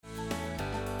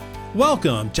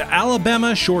Welcome to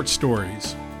Alabama Short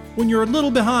Stories, when you're a little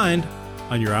behind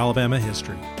on your Alabama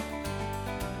history.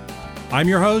 I'm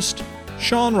your host,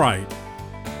 Sean Wright.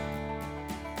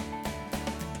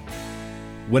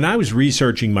 When I was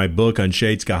researching my book on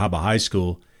Shades Cahaba High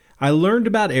School, I learned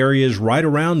about areas right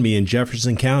around me in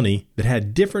Jefferson County that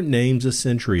had different names a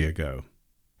century ago.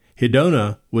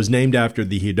 Hedona was named after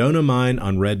the Hedona mine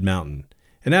on Red Mountain,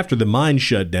 and after the mine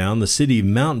shut down, the city of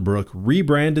Mountain Brook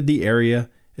rebranded the area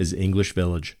as English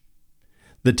Village.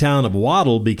 The town of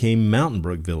Wattle became Mountain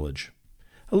Brook Village.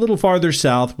 A little farther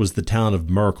south was the town of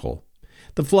Merkel.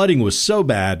 The flooding was so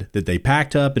bad that they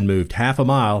packed up and moved half a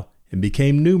mile and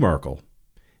became New Merkel.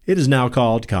 It is now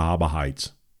called Cahaba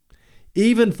Heights.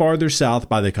 Even farther south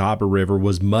by the Cahaba River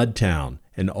was Mudtown,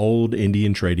 an old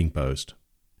Indian trading post.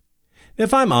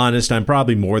 If I'm honest, I'm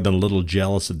probably more than a little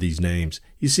jealous of these names.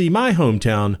 You see, my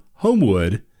hometown,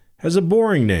 Homewood, has a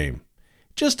boring name.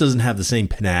 It just doesn't have the same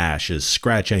panache as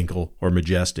Scratch Ankle or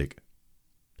Majestic.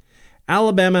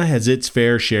 Alabama has its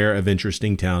fair share of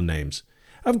interesting town names.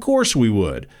 Of course we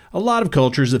would. A lot of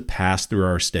cultures have passed through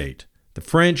our state. The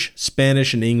French,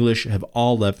 Spanish, and English have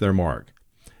all left their mark.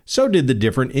 So did the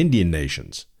different Indian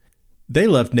nations. They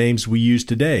left names we use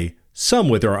today, some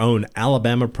with our own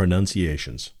Alabama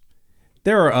pronunciations.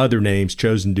 There are other names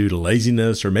chosen due to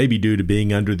laziness or maybe due to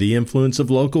being under the influence of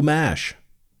local mash.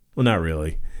 Well, not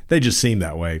really. They just seem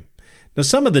that way. Now,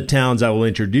 some of the towns I will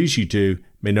introduce you to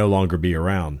may no longer be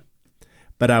around.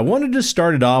 But I wanted to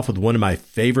start it off with one of my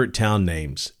favorite town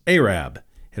names, Arab,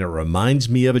 and it reminds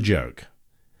me of a joke.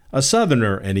 A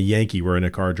Southerner and a Yankee were in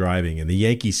a car driving, and the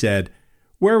Yankee said,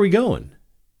 "Where are we going?"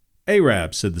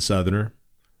 "Arab," said the Southerner.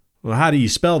 "Well, how do you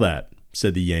spell that?"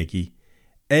 said the Yankee.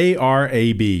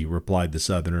 "A-R-A-B," replied the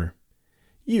Southerner.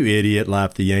 "You idiot,"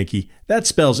 laughed the Yankee. "That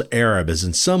spells Arab as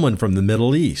in someone from the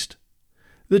Middle East."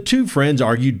 The two friends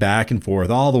argued back and forth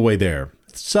all the way there.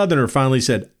 The Southerner finally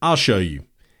said, "I'll show you,"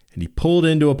 and he pulled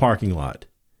into a parking lot.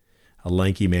 A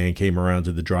lanky man came around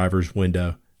to the driver's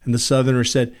window, and the Southerner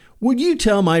said, "Would you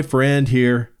tell my friend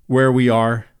here where we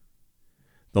are?"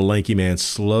 The lanky man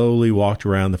slowly walked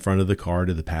around the front of the car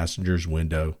to the passenger's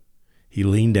window. He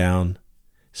leaned down,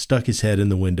 stuck his head in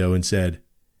the window, and said,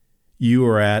 "You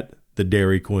are at the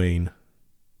Dairy Queen."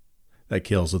 That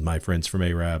kills with my friends from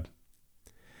Arab.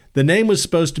 The name was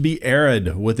supposed to be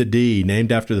Arid with a D, named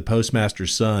after the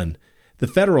postmaster's son. The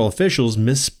federal officials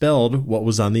misspelled what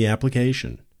was on the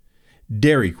application.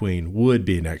 Dairy Queen would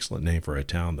be an excellent name for a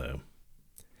town, though.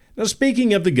 Now,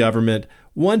 speaking of the government,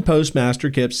 one postmaster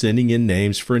kept sending in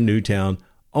names for a new town,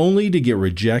 only to get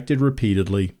rejected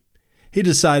repeatedly. He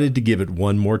decided to give it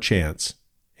one more chance,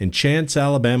 and Chance,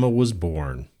 Alabama was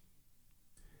born.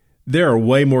 There are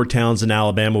way more towns in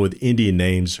Alabama with Indian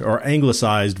names or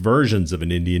anglicized versions of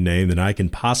an Indian name than I can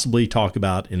possibly talk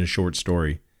about in a short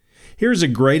story. Here's a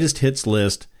greatest hits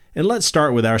list, and let's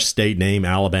start with our state name,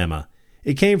 Alabama.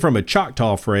 It came from a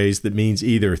Choctaw phrase that means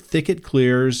either thicket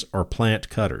clearers or plant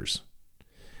cutters.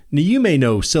 Now, you may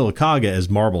know Sylacauga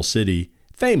as Marble City,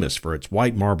 famous for its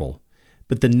white marble,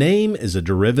 but the name is a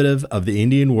derivative of the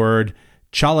Indian word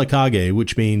Chalakage,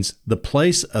 which means the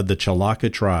place of the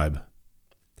Chalaka tribe.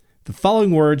 The following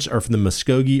words are from the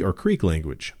Muskogee or Creek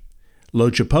language.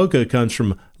 Lochapoka comes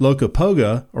from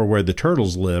Locapoga, or where the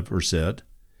turtles live or sit.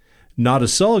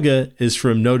 Notasulga is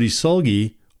from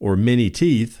Notisulgi, or many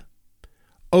teeth.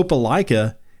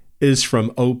 Opelika is from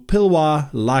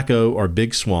Opilwa Laco, or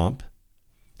big swamp.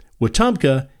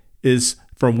 Wetumpka is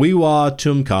from Wewa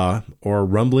Tumka, or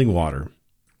rumbling water.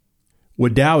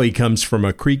 Wadowee comes from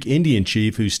a Creek Indian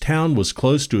chief whose town was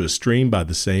close to a stream by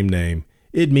the same name.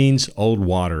 It means old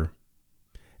water.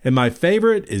 And my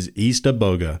favorite is East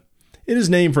Aboga. It is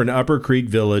named for an Upper Creek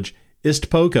village,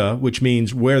 Istpoka, which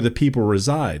means where the people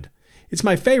reside. It's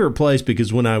my favorite place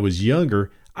because when I was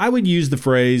younger, I would use the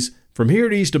phrase, "From here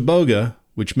to East Aboga,"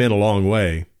 which meant a long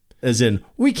way, as in,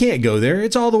 we can't go there,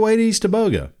 it's all the way to East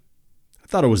Aboga. I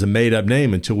thought it was a made-up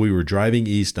name until we were driving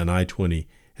east on I-20,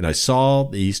 and I saw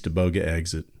the East Aboga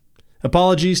exit.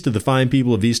 Apologies to the fine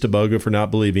people of East Aboga for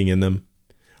not believing in them.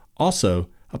 Also,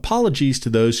 apologies to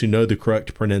those who know the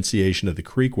correct pronunciation of the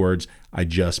Creek words I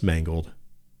just mangled.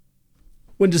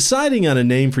 When deciding on a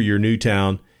name for your new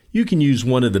town, you can use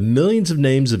one of the millions of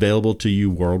names available to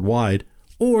you worldwide,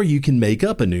 or you can make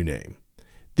up a new name.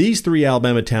 These three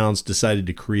Alabama towns decided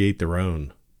to create their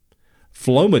own.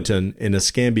 Flomaton in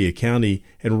Escambia County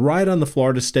and right on the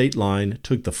Florida state line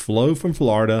took the Flo from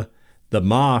Florida, the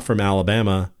Ma from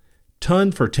Alabama,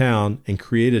 Ton for town, and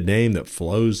created a name that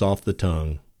flows off the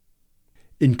tongue.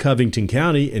 In Covington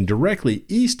County and directly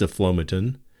east of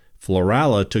Flomaton,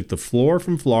 Florala took the Flor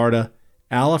from Florida,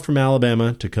 Ala from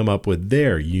Alabama to come up with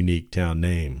their unique town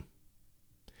name.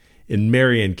 In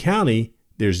Marion County,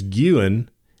 there's Guin,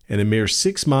 and a mere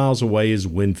 6 miles away is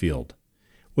Winfield.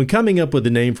 When coming up with a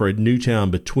name for a new town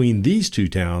between these two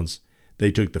towns,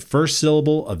 they took the first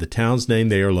syllable of the town's name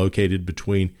they are located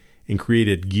between and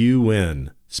created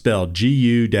Guin, spelled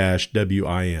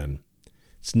Gu-Win.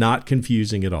 It's not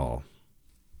confusing at all.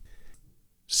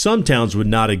 Some towns would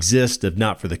not exist if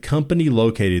not for the company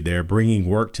located there bringing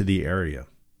work to the area.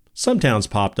 Some towns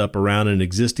popped up around an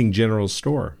existing general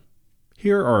store.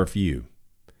 Here are a few.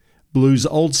 Blue's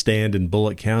Old Stand in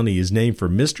Bullitt County is named for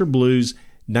Mr. Blue's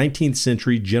 19th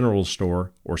century general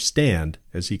store, or stand,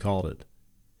 as he called it.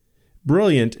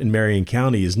 Brilliant in Marion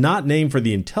County is not named for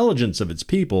the intelligence of its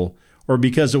people or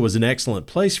because it was an excellent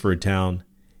place for a town.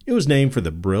 It was named for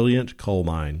the Brilliant coal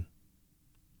mine.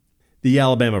 The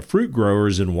Alabama Fruit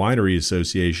Growers and Winery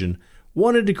Association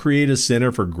wanted to create a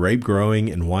center for grape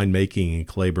growing and winemaking in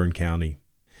Claiborne County.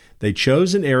 They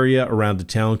chose an area around a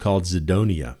town called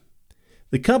Zedonia.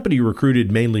 The company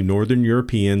recruited mainly Northern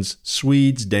Europeans,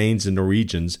 Swedes, Danes, and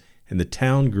Norwegians, and the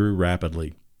town grew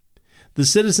rapidly. The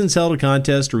citizens held a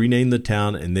contest to rename the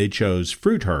town, and they chose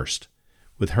Fruithurst,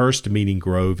 with Hurst meaning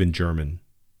grove in German.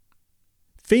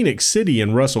 Phoenix City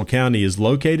in Russell County is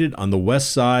located on the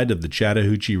west side of the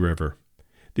Chattahoochee River.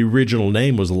 The original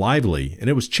name was Lively, and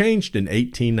it was changed in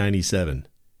 1897.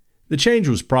 The change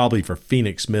was probably for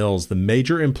Phoenix Mills, the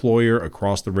major employer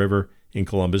across the river in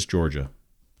Columbus, Georgia.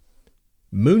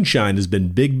 Moonshine has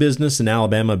been big business in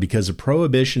Alabama because of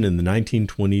Prohibition in the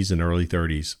 1920s and early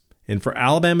 30s, and for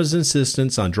Alabama's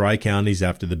insistence on dry counties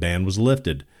after the ban was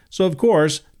lifted. So, of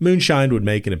course, moonshine would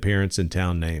make an appearance in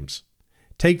town names.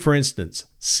 Take, for instance,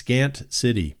 Scant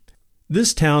City.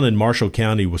 This town in Marshall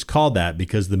County was called that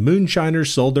because the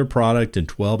moonshiners sold their product in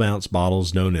 12-ounce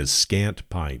bottles known as Scant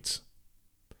Pints.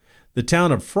 The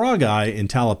town of Frog Eye in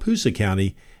Tallapoosa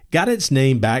County got its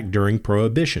name back during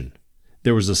Prohibition.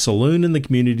 There was a saloon in the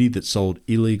community that sold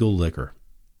illegal liquor.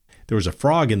 There was a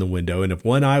frog in the window, and if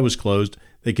one eye was closed,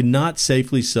 they could not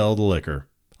safely sell the liquor.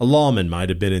 A lawman might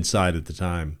have been inside at the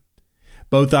time.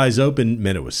 Both eyes open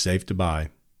meant it was safe to buy.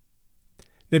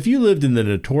 If you lived in the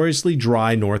notoriously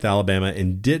dry North Alabama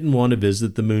and didn't want to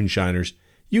visit the moonshiners,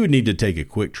 you would need to take a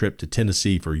quick trip to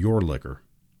Tennessee for your liquor.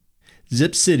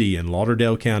 Zip City in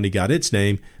Lauderdale County got its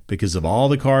name because of all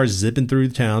the cars zipping through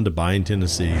the town to buy in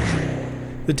Tennessee.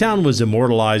 The town was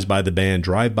immortalized by the band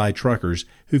Drive-By Truckers,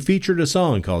 who featured a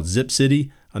song called Zip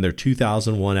City on their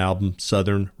 2001 album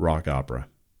Southern Rock Opera.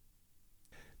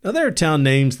 Now, there are town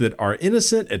names that are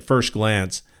innocent at first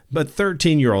glance, but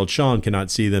 13-year-old Sean cannot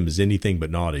see them as anything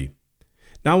but naughty.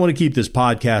 Now, I want to keep this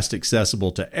podcast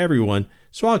accessible to everyone,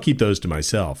 so I'll keep those to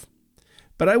myself.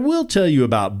 But I will tell you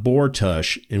about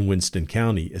Boartush in Winston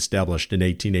County, established in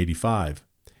 1885.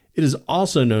 It is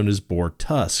also known as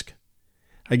Boartusk.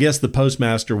 I guess the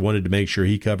postmaster wanted to make sure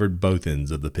he covered both ends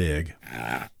of the pig.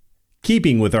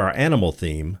 Keeping with our animal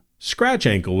theme, Scratch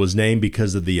Ankle was named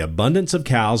because of the abundance of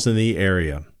cows in the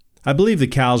area. I believe the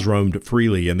cows roamed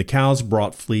freely, and the cows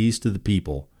brought fleas to the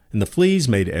people, and the fleas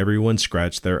made everyone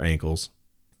scratch their ankles.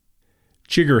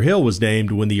 Chigger Hill was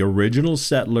named when the original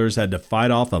settlers had to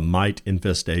fight off a mite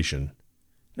infestation.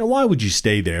 Now, why would you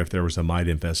stay there if there was a mite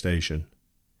infestation?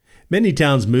 Many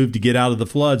towns moved to get out of the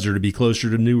floods or to be closer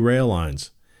to new rail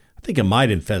lines. I think a mite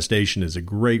infestation is a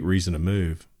great reason to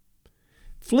move.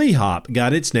 Flea Hop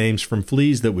got its names from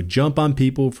fleas that would jump on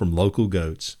people from local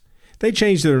goats. They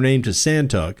changed their name to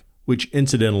Santuck, which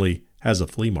incidentally has a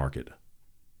flea market.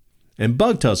 And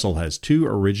Bug Tussle has two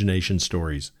origination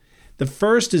stories. The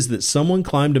first is that someone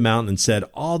climbed a mountain and said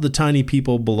all the tiny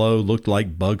people below looked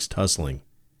like bugs tussling.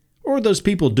 What were those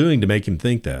people doing to make him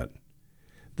think that?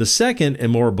 The second,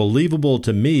 and more believable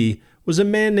to me, was a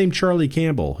man named Charlie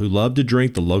Campbell who loved to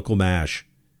drink the local mash.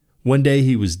 One day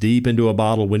he was deep into a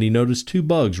bottle when he noticed two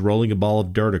bugs rolling a ball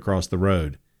of dirt across the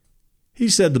road. He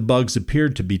said the bugs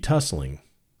appeared to be tussling.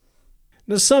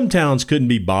 Now, some towns couldn't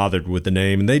be bothered with the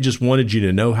name, and they just wanted you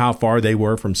to know how far they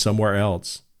were from somewhere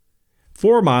else.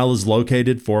 4 Mile is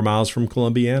located 4 miles from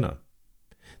Columbiana.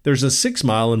 There's a 6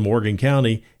 Mile in Morgan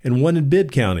County and one in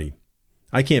Bibb County.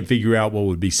 I can't figure out what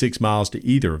would be 6 miles to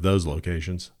either of those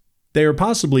locations. They are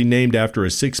possibly named after a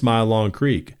 6-mile-long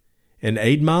creek, and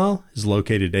 8 Mile is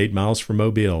located 8 miles from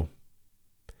Mobile.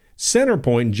 Center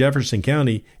Point in Jefferson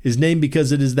County is named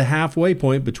because it is the halfway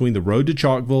point between the road to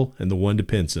Chalkville and the one to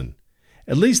Pinson.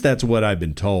 At least that's what I've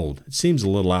been told. It seems a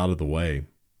little out of the way.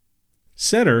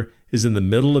 Center is in the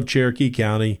middle of Cherokee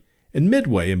County, and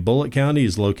Midway in Bullitt County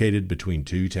is located between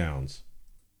two towns.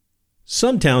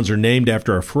 Some towns are named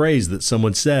after a phrase that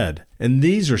someone said, and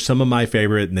these are some of my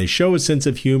favorite, and they show a sense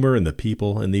of humor in the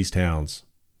people in these towns.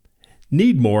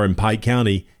 Needmore in Pike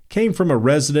County came from a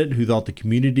resident who thought the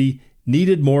community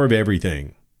Needed more of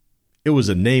everything. It was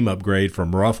a name upgrade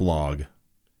from Rough Log.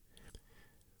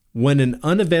 When an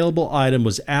unavailable item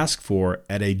was asked for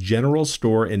at a general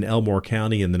store in Elmore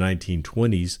County in the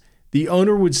 1920s, the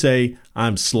owner would say,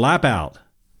 "I'm Slap Out."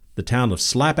 The town of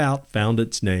Slap Out found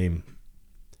its name.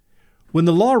 When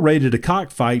the law raided a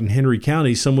cockfight in Henry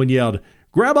County, someone yelled,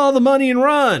 "Grab all the money and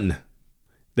run!"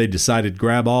 They decided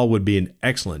Grab All would be an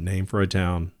excellent name for a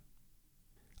town.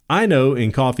 I Know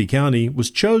in Coffee County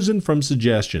was chosen from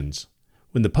suggestions.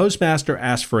 When the postmaster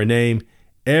asked for a name,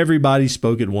 everybody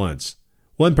spoke at once.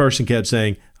 One person kept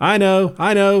saying, "I know,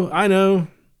 I know, I know."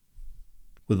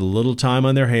 With a little time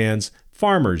on their hands,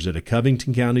 farmers at a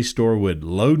Covington County store would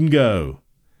load and go.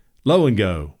 Low and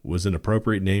Go was an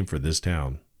appropriate name for this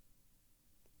town.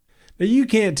 Now, you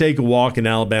can't take a walk in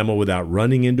Alabama without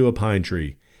running into a pine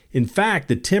tree. In fact,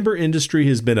 the timber industry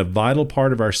has been a vital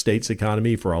part of our state's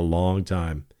economy for a long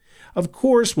time. Of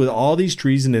course, with all these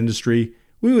trees in industry,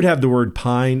 we would have the word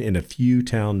pine in a few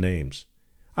town names.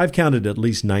 I've counted at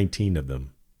least 19 of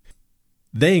them.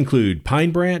 They include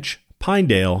Pine Branch,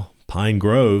 Pinedale, Pine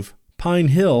Grove, Pine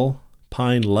Hill,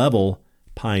 Pine Level,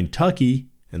 Pine Tucky,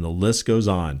 and the list goes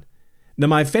on. Now,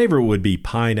 my favorite would be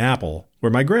Pine Apple,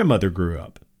 where my grandmother grew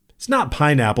up. It's not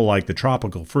pineapple like the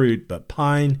tropical fruit, but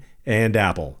pine and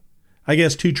apple. I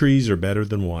guess two trees are better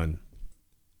than one.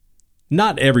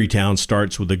 Not every town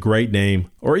starts with a great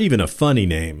name or even a funny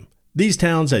name. These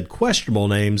towns had questionable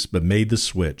names but made the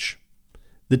switch.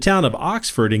 The town of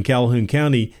Oxford in Calhoun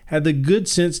County had the good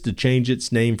sense to change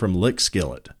its name from Lick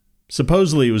Skillet.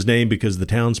 Supposedly it was named because the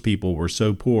townspeople were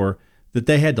so poor that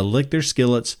they had to lick their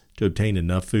skillets to obtain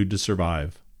enough food to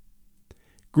survive.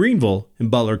 Greenville in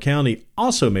Butler County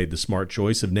also made the smart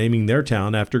choice of naming their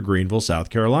town after Greenville, South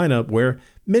Carolina, where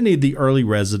many of the early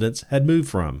residents had moved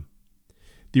from.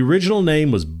 The original name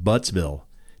was Buttsville,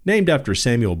 named after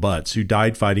Samuel Butts, who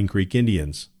died fighting Creek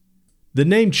Indians. The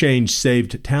name change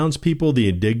saved townspeople the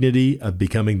indignity of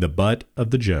becoming the butt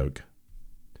of the joke.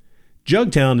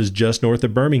 Jugtown is just north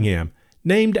of Birmingham,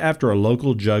 named after a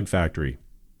local jug factory.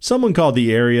 Someone called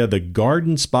the area the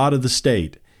Garden Spot of the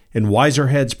state, and wiser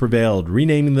heads prevailed,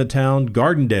 renaming the town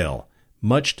Gardendale,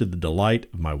 much to the delight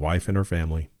of my wife and her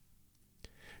family.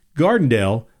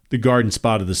 Gardendale, the garden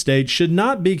spot of the state, should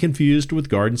not be confused with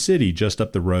Garden City, just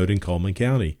up the road in Coleman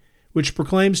County, which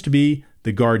proclaims to be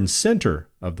the garden center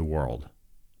of the world.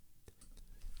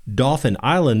 Dauphin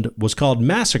Island was called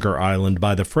Massacre Island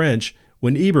by the French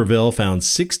when Iberville found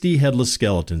 60 headless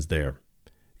skeletons there.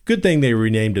 Good thing they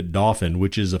renamed it Dauphin,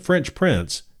 which is a French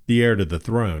prince, the heir to the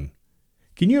throne.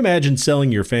 Can you imagine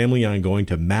selling your family on going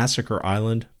to Massacre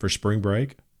Island for spring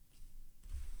break?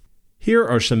 Here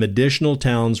are some additional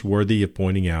towns worthy of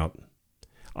pointing out.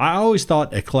 I always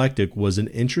thought eclectic was an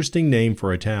interesting name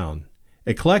for a town.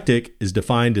 Eclectic is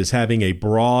defined as having a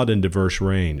broad and diverse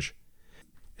range.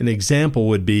 An example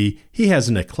would be, he has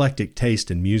an eclectic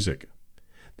taste in music.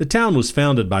 The town was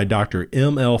founded by Dr.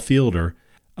 M.L. Fielder,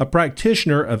 a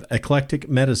practitioner of eclectic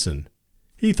medicine.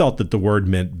 He thought that the word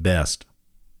meant best.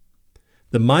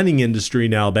 The mining industry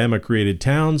in Alabama created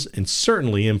towns and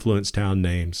certainly influenced town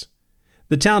names.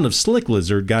 The town of Slick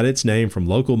Lizard got its name from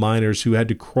local miners who had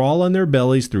to crawl on their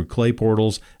bellies through clay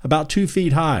portals about 2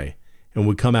 feet high and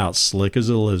would come out slick as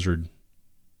a lizard.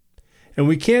 And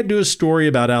we can't do a story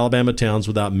about Alabama towns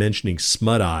without mentioning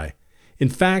Smut Eye. In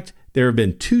fact, there have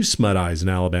been 2 Smut Eyes in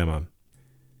Alabama.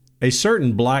 A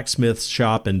certain blacksmith's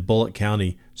shop in Bullock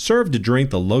County served a drink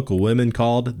the local women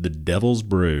called the Devil's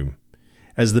Brew.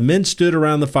 As the men stood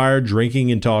around the fire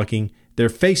drinking and talking, their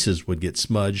faces would get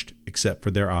smudged except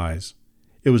for their eyes.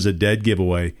 It was a dead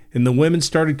giveaway, and the women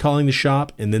started calling the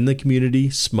shop and then the community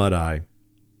Smut Eye.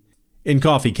 In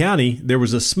Coffee County, there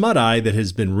was a Smut Eye that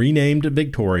has been renamed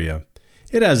Victoria.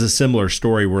 It has a similar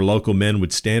story where local men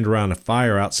would stand around a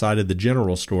fire outside of the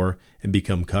general store and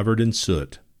become covered in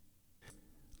soot.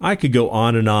 I could go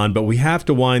on, but we have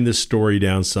to wind this story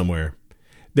down somewhere.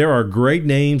 There are great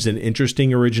names and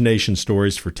interesting origination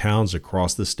stories for towns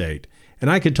across the state,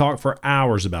 and I could talk for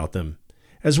hours about them.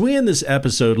 As we end this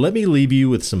episode, let me leave you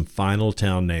with some final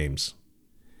town names.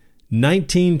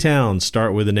 19 towns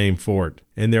start with the name Fort,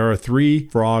 and there are 3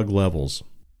 frog levels.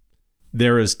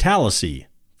 There is Tallahassee,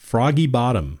 Froggy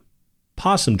Bottom,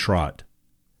 Possum Trot,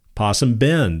 Possum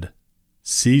Bend,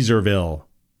 Caesarville,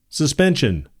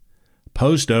 Suspension,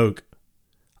 Post Oak,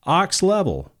 Ox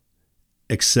Level,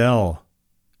 Excel,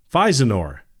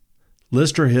 Faisanor,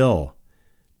 Lister Hill,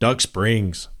 Duck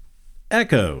Springs,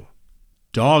 Echo,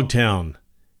 Dogtown,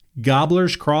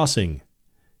 Gobbler's Crossing,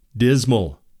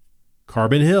 Dismal,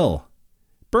 Carbon Hill,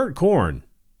 Burnt Corn,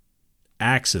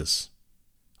 Axis,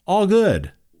 All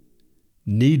Good,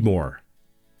 Needmore,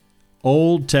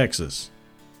 Old Texas.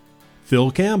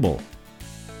 Phil Campbell.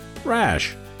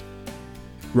 Rash.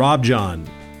 Rob John.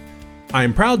 I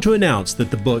am proud to announce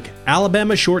that the book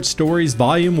Alabama Short Stories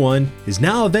Volume 1 is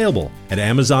now available at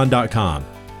Amazon.com.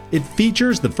 It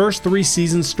features the first 3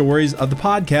 season stories of the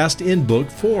podcast in book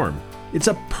form. It's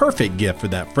a perfect gift for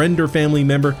that friend or family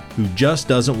member who just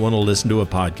doesn't want to listen to a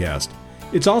podcast.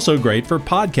 It's also great for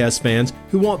podcast fans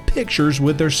who want pictures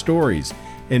with their stories.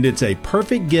 And it's a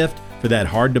perfect gift for that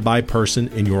hard-to-buy person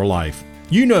in your life.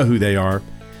 You know who they are.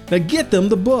 Now get them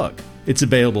the book. It's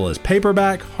available as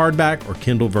paperback, hardback, or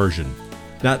Kindle version.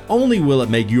 Not only will it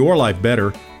make your life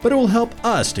better, but it will help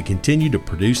us to continue to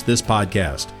produce this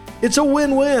podcast. It's a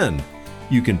win-win.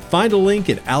 You can find a link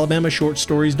at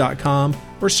alabamashortstories.com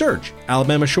or search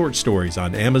Alabama Short Stories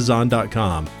on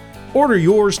Amazon.com. Order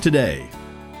yours today.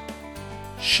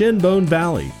 Shinbone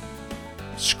Valley.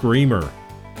 Screamer.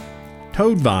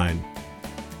 Toadvine.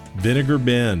 Vinegar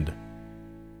Bend.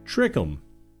 Trickum.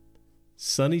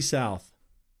 Sunny South.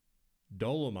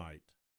 Dolomite.